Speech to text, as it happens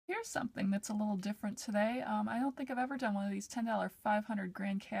Here's something that's a little different today. I don't think I've ever done one of these $10 500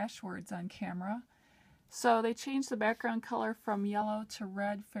 Grand Cashwords on camera. So they changed the background color from yellow to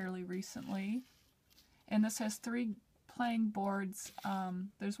red fairly recently. And this has 3 playing boards.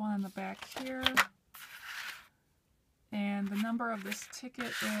 There's one on the back here. And the number of this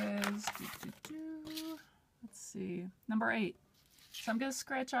ticket is, let's see, number 8. So I'm going to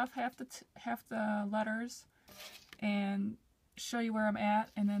scratch off half the letters and show you where I'm at,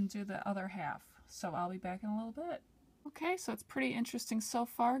 and then do the other half. So I'll be back in a little bit. Okay, so it's pretty interesting so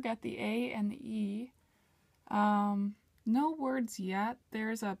far. Got the A and the E. No words yet.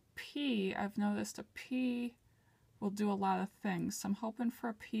 There's a P. I've noticed a P will do a lot of things. So I'm hoping for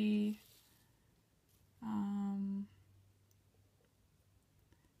a P.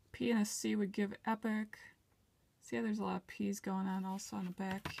 P and a C would give epic. See how there's a lot of P's going on also on the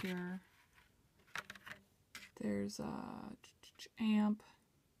back here. There's amp,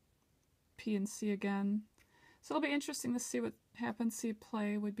 P and C again. So it'll be interesting to see what happens. C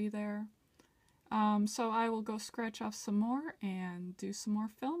play would be there. So I will go scratch off some more and do some more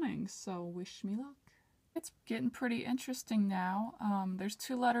filming. So wish me luck. It's getting pretty interesting now. There's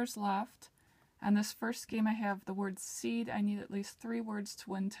 2 letters left. On this first game I have the word seed. I need at least 3 words to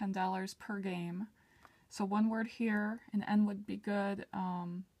win $10 per game. So 1 word here, an N would be good.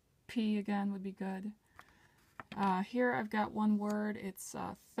 P again would be good. Here I've got 1 word, it's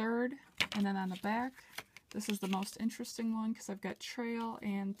third, and then on the back, this is the most interesting one because I've got trail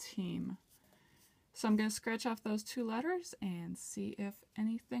and team. So I'm going to scratch off those 2 letters and see if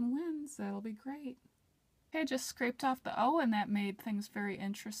anything wins. That'll be great. Okay, just scraped off the O, and that made things very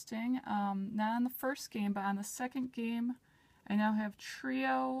interesting. Not on the first game, but on the second game, I now have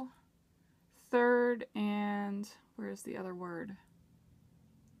trio, third, and where's the other word?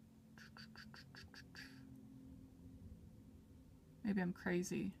 Maybe I'm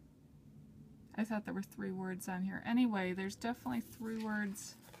crazy. I thought there were 3 words on here. Anyway, there's definitely 3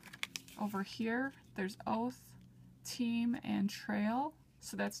 words over here. There's oath, team, and trail.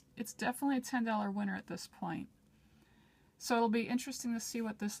 So it's definitely a $10 winner at this point. So it'll be interesting to see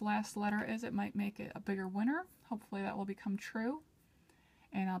what this last letter is. It might make it a bigger winner. Hopefully that will become true.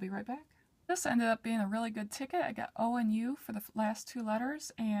 And I'll be right back. This ended up being a really good ticket. I got O and U for the last 2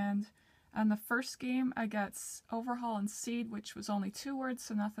 letters, and on the first game, I got overhaul and seed, which was only 2 words,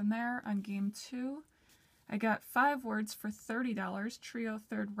 so nothing there. On game 2, I got 5 words for $30. Trio,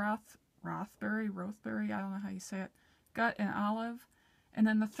 third, Rothberry, I don't know how you say it, gut, and olive. And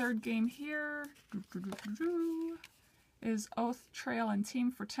then the third game here is oath, trail, and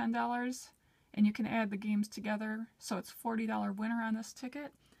team for $10. And you can add the games together, so it's $40 winner on this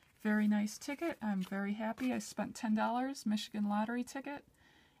ticket. Very nice ticket. I'm very happy. I spent $10, Michigan lottery ticket.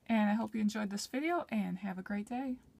 And I hope you enjoyed this video, and have a great day.